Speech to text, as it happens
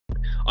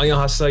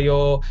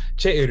안녕하세요.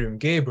 제 이름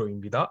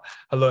Gabriel입니다.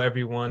 Hello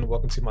everyone,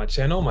 welcome to my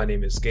channel. My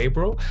name is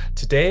Gabriel.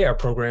 Today our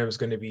program is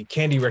going to be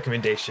candy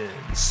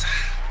recommendations.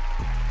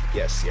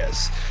 Yes,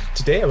 yes.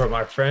 Today I brought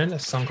my friend, a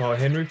son called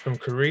Henry from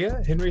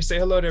Korea. Henry, say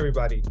hello to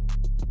everybody.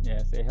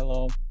 Yeah, say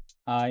hello.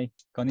 Hi,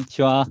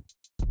 konnichiwa.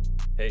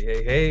 Hey,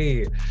 hey,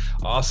 hey.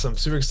 Awesome.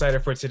 Super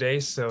excited for today.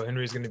 So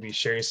Henry's going to be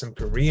sharing some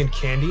Korean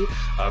candy.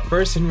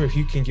 First, Henry, if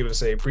you can give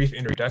us a brief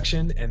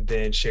introduction and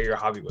then share your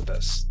hobby with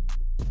us.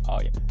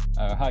 Oh yeah.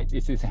 Hi,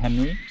 this is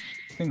Henry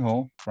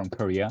Seung-ho from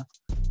Korea.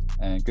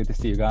 And good to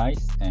see you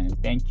guys. And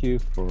thank you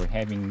for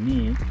having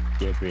me,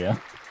 Gabriel.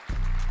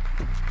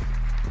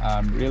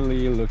 I'm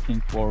really looking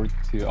forward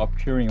to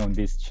appearing on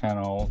this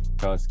channel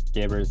because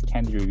Gabriel's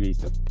candy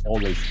reviews are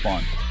always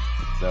fun.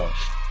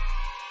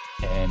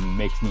 And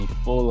makes me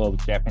full of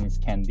Japanese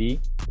candy,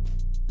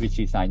 which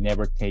is I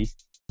never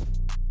taste.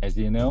 As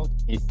you know,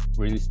 it's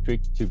really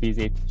strict to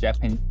visit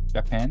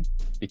Japan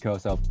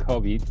because of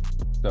COVID.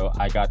 So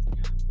I got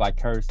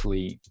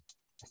vicariously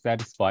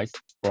satisfied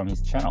from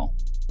his channel.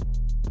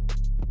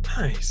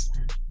 Nice.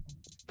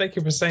 Thank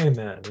you for saying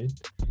that, dude.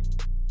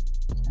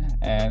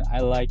 And I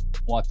like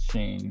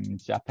watching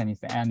Japanese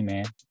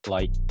anime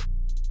like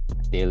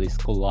Daily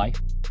School Life.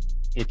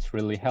 It's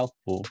really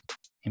helpful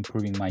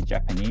improving my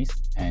Japanese,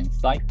 and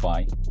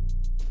sci-fi,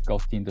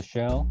 Ghost in the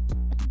Shell,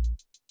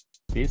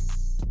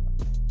 this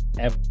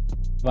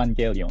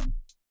Evangelion.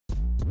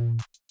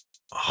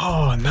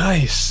 Oh,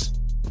 nice.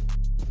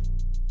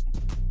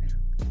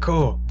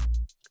 Cool.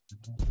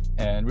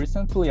 And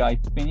recently I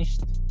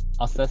finished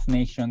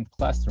Assassination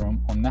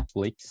Classroom on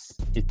Netflix.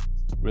 It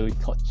really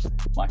touched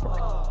my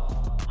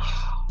heart.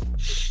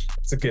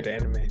 It's a good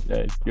anime. Yeah,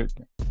 it's good.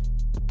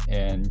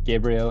 And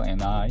Gabriel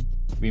and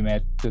we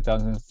met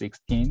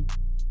 2016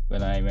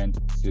 when I went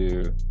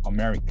to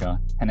America,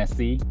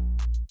 Tennessee.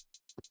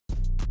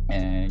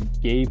 And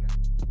Gabe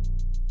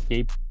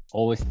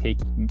always take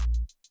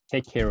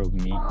care of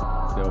me.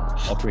 So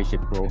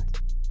appreciate, bro.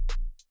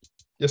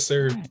 Yes,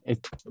 sir.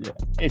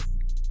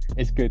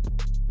 It's good.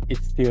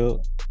 It's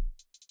still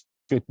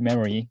good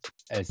memory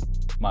as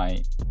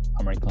my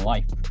American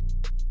life.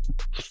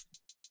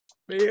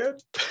 Man,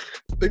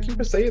 thank you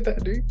for saying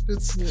that, dude.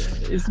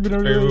 It's been a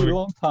really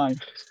long time.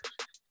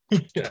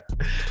 Yeah,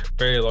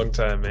 very long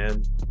time,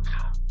 man.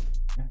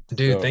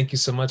 Dude, thank you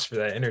so much for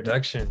that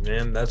introduction,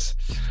 man.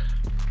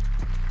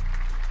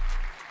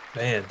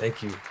 Man,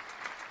 thank you.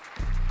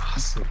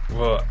 Awesome.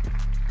 Well,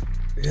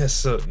 yeah,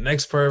 so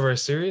next part of our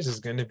series is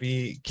going to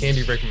be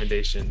candy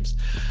recommendations.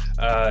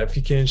 If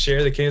you can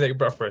share the candy that you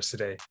brought for us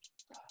today.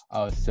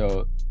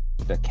 So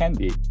the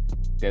candy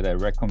that I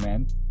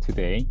recommend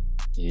today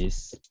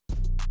is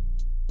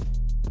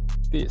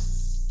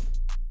this.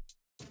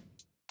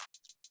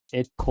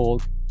 It's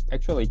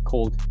actually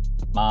called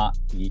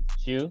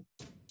Ma-ichu.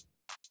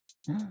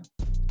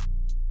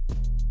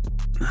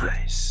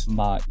 Nice.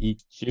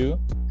 Ma-ichu,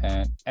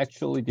 and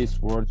actually this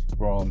word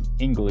from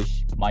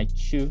English,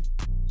 Maichu.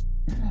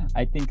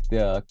 I think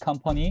the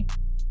company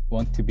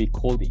want to be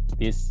called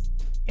this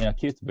in a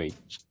cute way.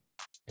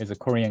 It's a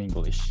Korean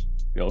English.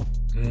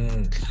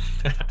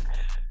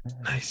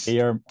 Nice.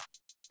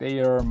 They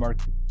are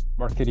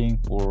marketing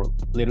for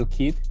little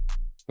kid,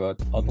 but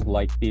adult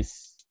like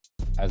this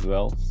as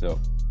well. So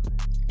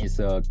it's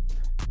a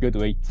good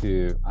way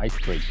to ice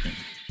breaking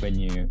when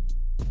you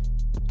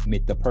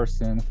meet the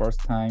person first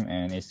time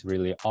and it's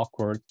really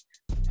awkward.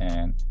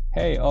 And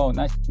hey, oh,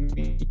 nice to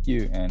meet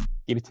you, and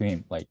give it to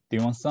him. Like, do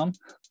you want some?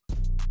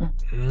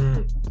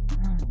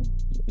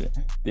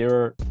 There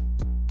are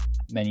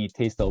many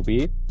tastes of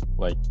it.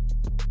 Like,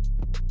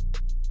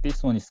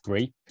 this one is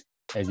grape,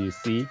 as you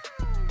see,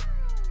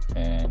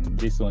 and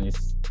this one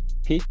is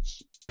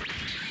peach.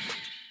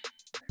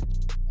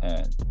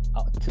 And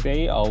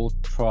today I'll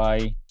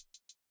try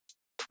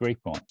grape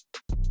one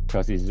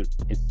because it's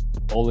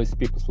always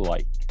people's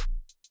like.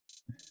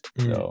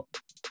 So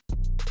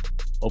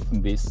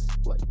open this,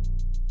 like,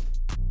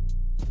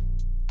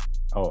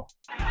 oh.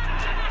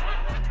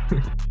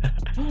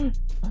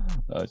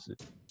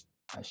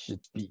 I should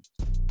be.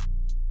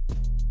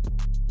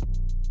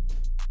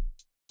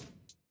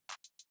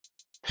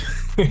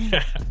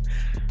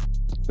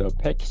 So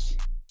package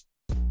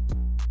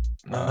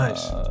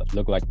Nice.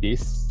 look like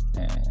this,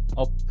 and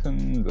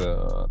open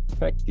the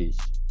package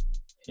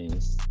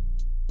is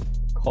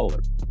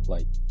colored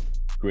like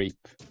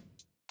grape.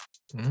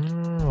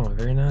 Oh,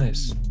 very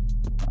nice.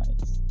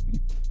 Nice.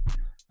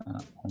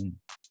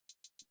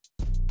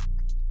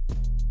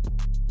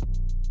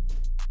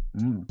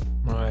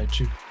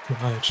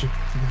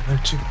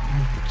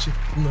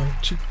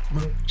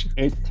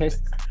 It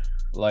tastes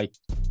like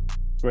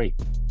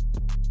grape.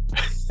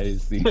 As you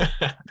see.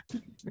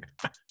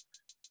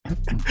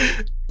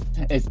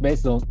 It's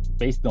based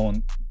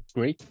on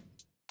grape,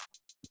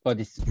 but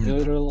it's a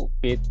little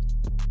bit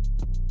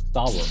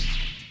sour,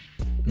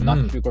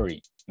 not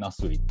sugary, not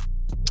sweet.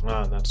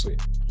 Not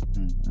sweet.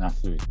 Not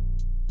sweet.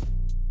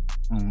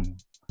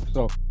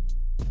 So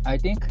I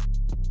think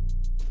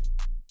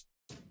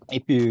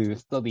if you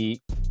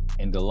study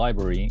in the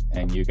library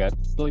and you get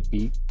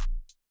sleepy,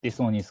 this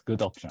one is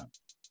good option.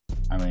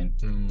 I mean,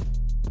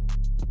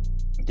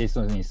 this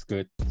one is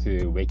good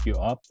to wake you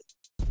up,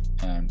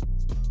 and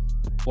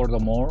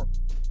furthermore,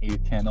 you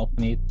can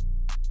open it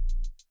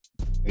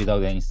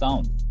without any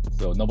sound,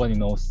 so nobody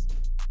knows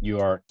you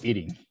are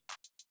eating.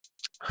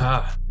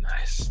 Ah,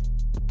 nice.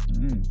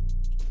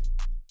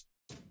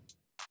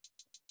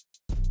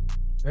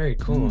 Very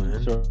cool,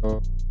 man.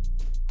 So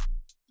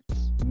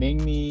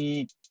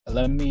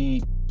let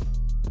me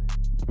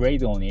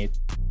grade on it.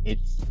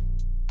 It's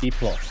B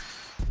plus.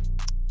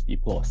 B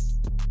plus.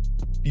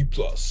 B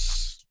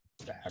plus.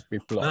 Yeah, B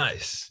plus.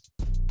 Nice.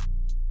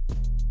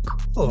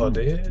 Cool,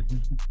 dude.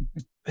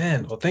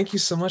 Man, well, thank you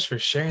so much for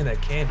sharing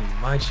that candy,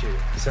 Maichu.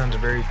 It sounds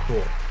very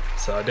cool.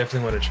 So I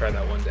definitely want to try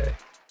that one day.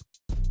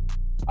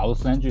 I will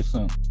send you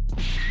soon.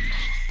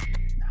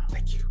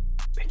 Thank you.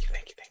 Thank you,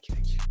 thank you, thank you,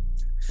 thank you.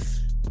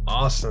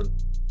 Awesome.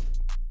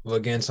 Well,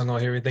 again,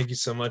 Sungho, thank you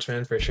so much,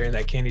 man, for sharing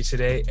that candy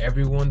today.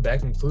 Everyone, that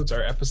concludes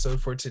our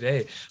episode for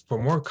today.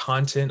 For more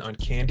content on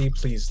candy,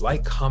 please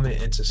like,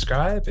 comment, and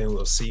subscribe, and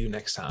we'll see you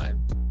next time.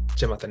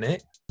 じゃあまた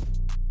ね。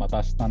また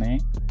明日ね。